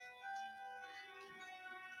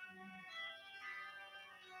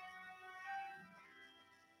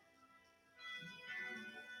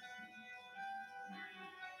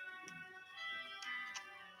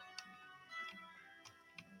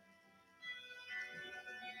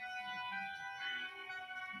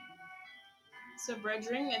So,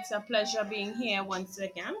 brethren, it's a pleasure being here once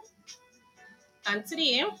again. And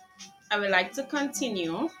today, I would like to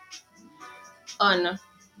continue on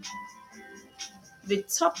the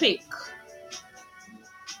topic,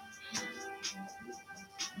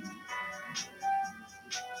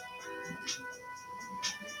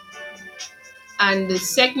 and the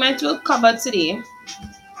segment will cover today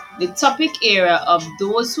the topic area of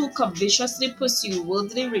those who covetously pursue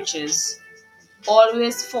worldly riches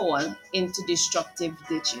always fall into destructive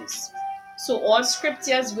ditches. So, all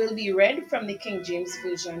scriptures will be read from the King James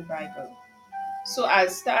Version Bible. So, I'll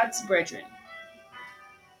start, brethren.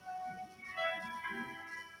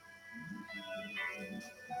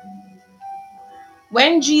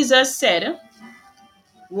 When Jesus said,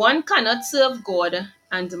 one cannot serve God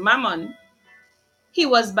and mammon, he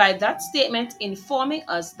was by that statement informing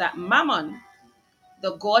us that mammon,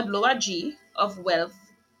 the god lower G of wealth,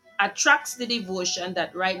 attracts the devotion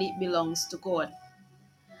that rightly belongs to God.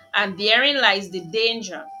 And therein lies the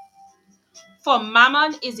danger. For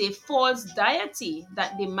mammon is a false deity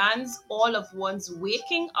that demands all of one's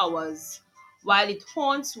waking hours while it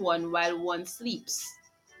haunts one while one sleeps.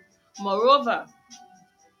 Moreover,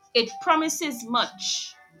 it promises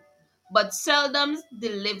much, but seldom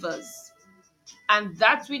delivers. And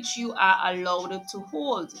that which you are allowed to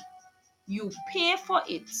hold, you pay for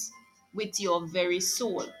it with your very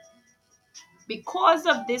soul. Because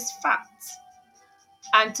of this fact,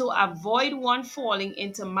 and to avoid one falling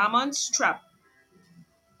into Mammon's trap,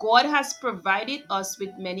 God has provided us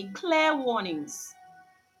with many clear warnings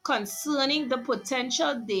concerning the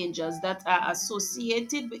potential dangers that are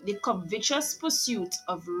associated with the covetous pursuit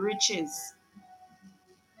of riches.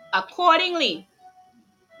 Accordingly,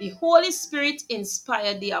 the Holy Spirit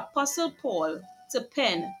inspired the Apostle Paul to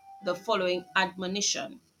pen the following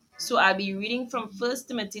admonition. So I'll be reading from 1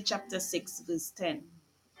 Timothy chapter 6, verse 10.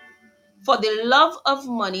 For the love of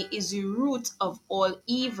money is the root of all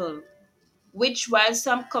evil, which while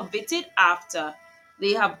some coveted after,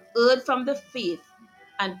 they have erred from the faith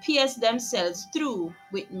and pierced themselves through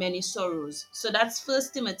with many sorrows. So that's 1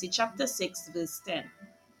 Timothy chapter 6, verse 10.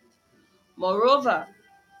 Moreover,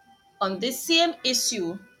 on this same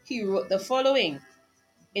issue, he wrote the following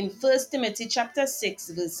in 1 Timothy chapter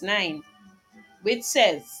 6, verse 9, which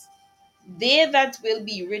says, they that will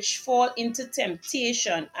be rich fall into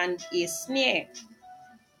temptation and a snare,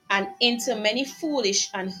 and into many foolish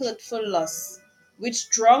and hurtful lusts, which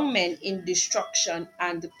drown men in destruction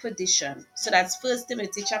and perdition. So that's 1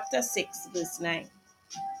 Timothy chapter 6, verse 9.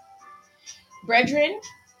 Brethren,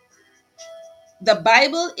 the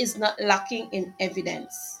Bible is not lacking in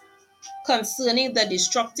evidence concerning the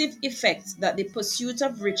destructive effects that the pursuit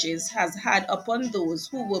of riches has had upon those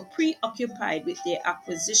who were preoccupied with their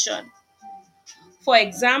acquisition. For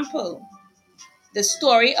example, the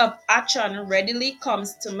story of Achan readily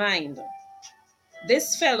comes to mind.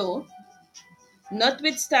 This fellow,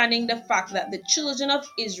 notwithstanding the fact that the children of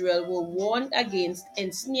Israel were warned against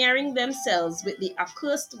ensnaring themselves with the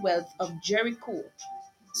accursed wealth of Jericho.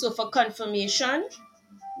 So, for confirmation,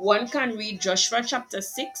 one can read Joshua chapter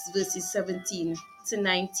 6, verses 17 to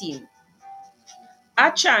 19.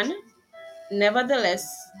 Achan,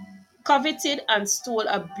 nevertheless, coveted and stole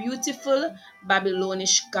a beautiful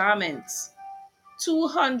Babylonish garment,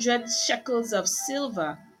 200 shekels of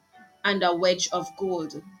silver, and a wedge of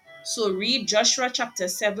gold. So read Joshua chapter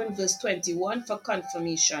 7, verse 21 for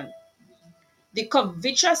confirmation. The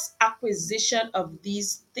covetous acquisition of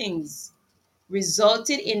these things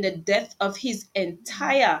resulted in the death of his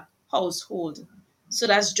entire household. So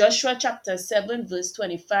that's Joshua chapter 7, verse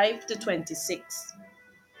 25 to 26.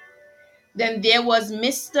 Then there was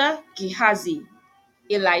Mr. Gehazi,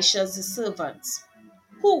 Elisha's servant,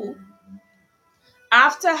 who,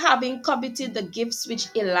 after having coveted the gifts which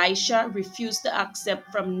Elisha refused to accept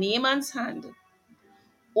from Naaman's hand,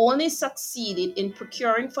 only succeeded in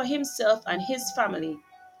procuring for himself and his family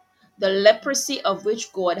the leprosy of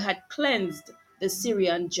which God had cleansed the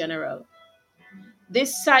Syrian general.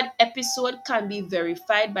 This sad episode can be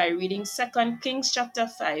verified by reading 2 Kings chapter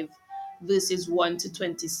 5, verses 1 to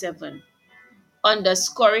 27,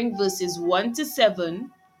 underscoring verses 1 to 7,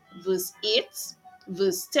 verse 8,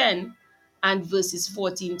 verse 10, and verses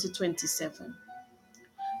 14 to 27.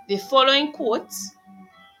 The following quote,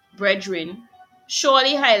 brethren,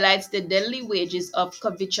 surely highlights the deadly wages of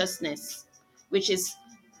covetousness, which is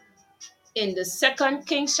in the 2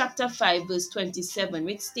 Kings chapter 5, verse 27,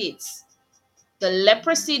 which states, the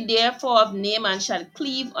leprosy therefore of Naaman shall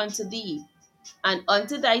cleave unto thee, and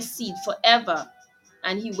unto thy seed forever.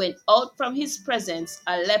 And he went out from his presence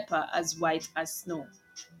a leper as white as snow.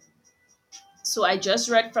 So I just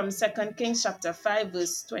read from 2 Kings chapter 5,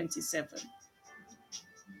 verse 27.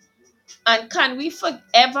 And can we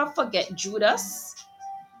ever forget Judas,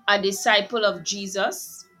 a disciple of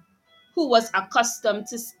Jesus, who was accustomed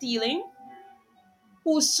to stealing,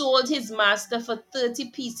 who sold his master for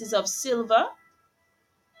 30 pieces of silver,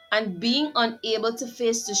 and being unable to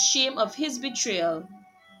face the shame of his betrayal,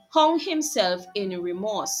 hung himself in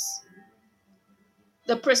remorse.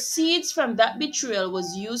 The proceeds from that betrayal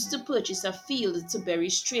was used to purchase a field to bury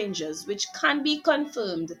strangers, which can be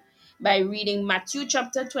confirmed by reading Matthew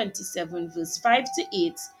chapter 27, verse 5 to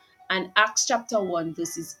 8, and Acts chapter 1,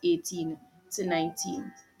 verses 18 to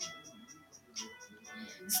 19.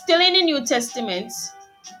 Still in the New Testament,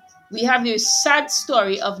 we have the sad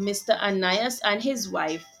story of Mr. Ananias and his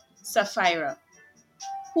wife, Sapphira,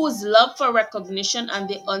 whose love for recognition and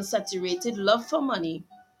their unsaturated love for money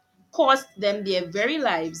cost them their very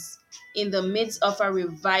lives in the midst of a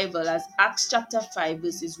revival, as Acts chapter 5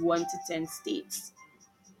 verses 1 to 10 states.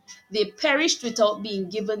 They perished without being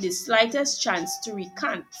given the slightest chance to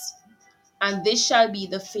recant, and this shall be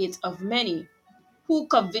the fate of many who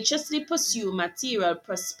covetously pursue material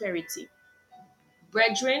prosperity.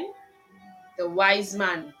 Brethren, the wise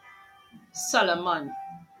man, Solomon,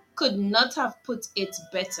 could not have put it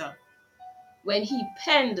better when he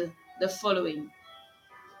penned the following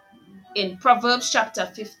in Proverbs chapter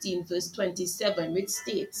 15, verse 27, which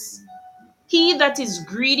states, "He that is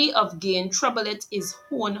greedy of gain troubleth his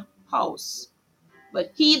own house,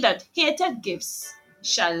 but he that hateth gifts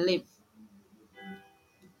shall live."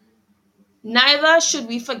 Neither should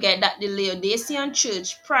we forget that the Laodicean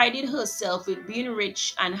church prided herself with being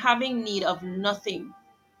rich and having need of nothing,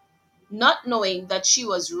 not knowing that she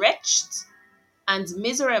was wretched and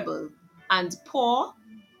miserable and poor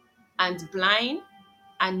and blind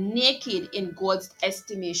and naked in God's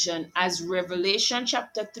estimation, as Revelation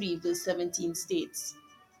chapter 3 verse 17 states.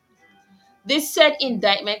 This said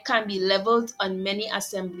indictment can be leveled on many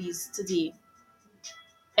assemblies today.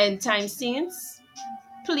 End time saints,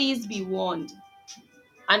 please be warned.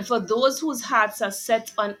 And for those whose hearts are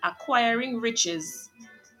set on acquiring riches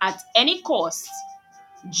at any cost,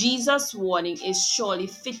 Jesus' warning is surely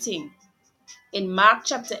fitting. In Mark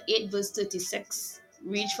chapter 8 verse 36,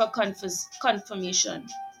 read for confirmation.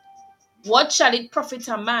 "What shall it profit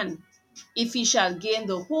a man if he shall gain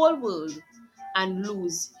the whole world and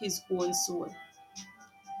lose his own soul?"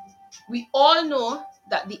 We all know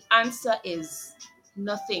that the answer is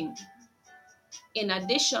nothing. In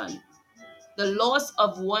addition, the loss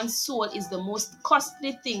of one's soul is the most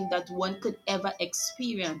costly thing that one could ever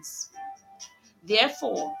experience.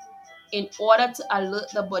 Therefore, in order to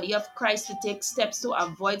alert the body of Christ to take steps to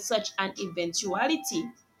avoid such an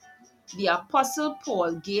eventuality, the Apostle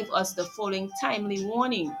Paul gave us the following timely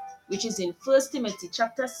warning, which is in 1 Timothy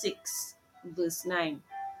chapter 6, verse 9.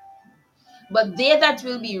 "But they that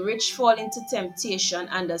will be rich fall into temptation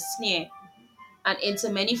and a snare, and into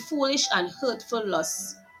many foolish and hurtful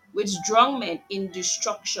lusts, which drown men in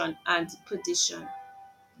destruction and perdition."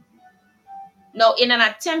 Now, in an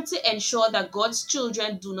attempt to ensure that God's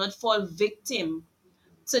children do not fall victim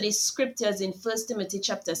to the scriptures in 1 Timothy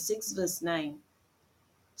chapter 6, verse 9,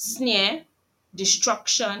 snare,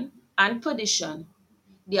 destruction, and perdition,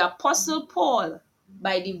 the Apostle Paul,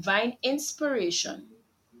 by divine inspiration,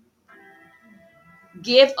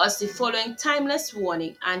 gave us the following timeless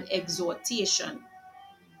warning and exhortation.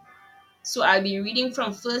 So I'll be reading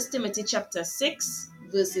from 1 Timothy chapter 6,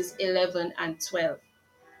 verses 11 and 12.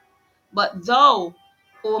 "But thou,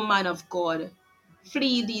 O man of God,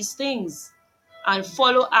 flee these things, and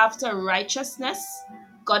follow after righteousness,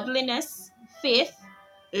 godliness, faith,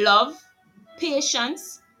 love,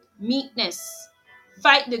 patience, meekness.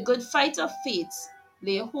 Fight the good fight of faith,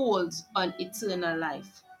 lay hold on eternal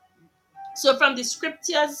life." So from the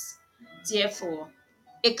scriptures, therefore,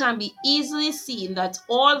 it can be easily seen that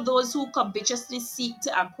all those who covetously seek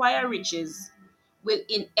to acquire riches will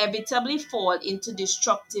inevitably fall into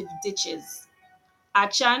destructive ditches.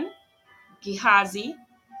 Achan, Gehazi,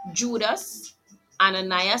 Judas,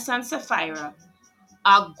 Ananias, and Sapphira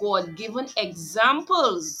are God-given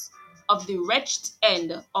examples of the wretched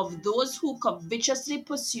end of those who covetously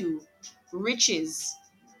pursue riches.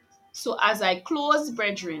 So as I close,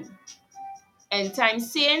 brethren, end time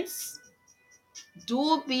saints,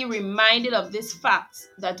 do be reminded of this fact,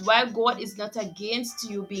 that while God is not against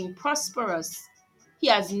you being prosperous, he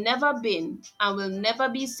has never been and will never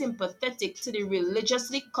be sympathetic to the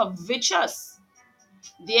religiously covetous.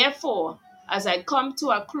 Therefore, as I come to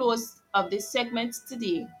a close of this segment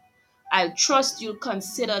today, I trust you'll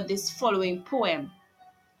consider this following poem,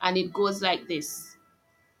 and it goes like this.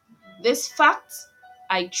 This fact,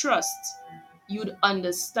 I trust you'd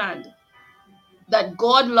understand, that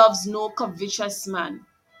God loves no covetous man,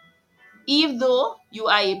 If though you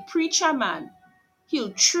are a preacher man,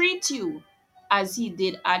 he'll treat you as he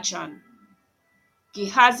did Achan.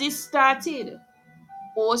 Gehazi started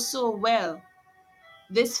oh so well.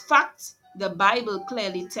 This fact the Bible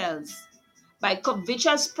clearly tells. By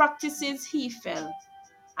covetous practices he fell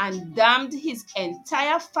and damned his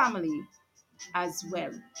entire family as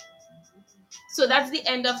well. So that's the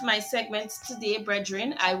end of my segment today,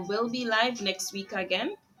 brethren. I will be live next week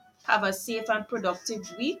again. Have a safe and productive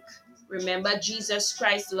week. Remember, Jesus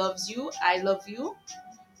Christ loves you. I love you.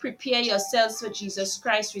 Prepare yourselves for Jesus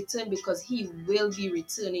Christ's return because he will be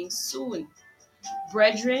returning soon.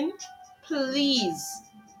 Brethren, please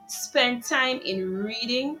spend time in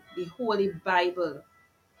reading the Holy Bible.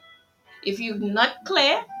 If you're not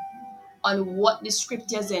clear on what the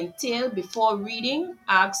scriptures entail before reading,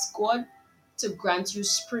 ask God to grant you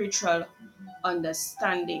spiritual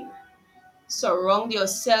understanding. Surround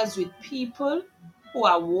yourselves with people who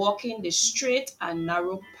are walking the straight and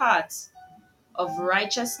narrow path of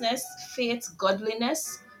righteousness, faith,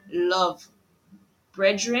 godliness, love.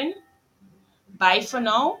 Brethren, bye for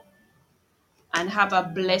now and have a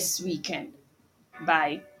blessed weekend.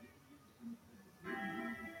 Bye.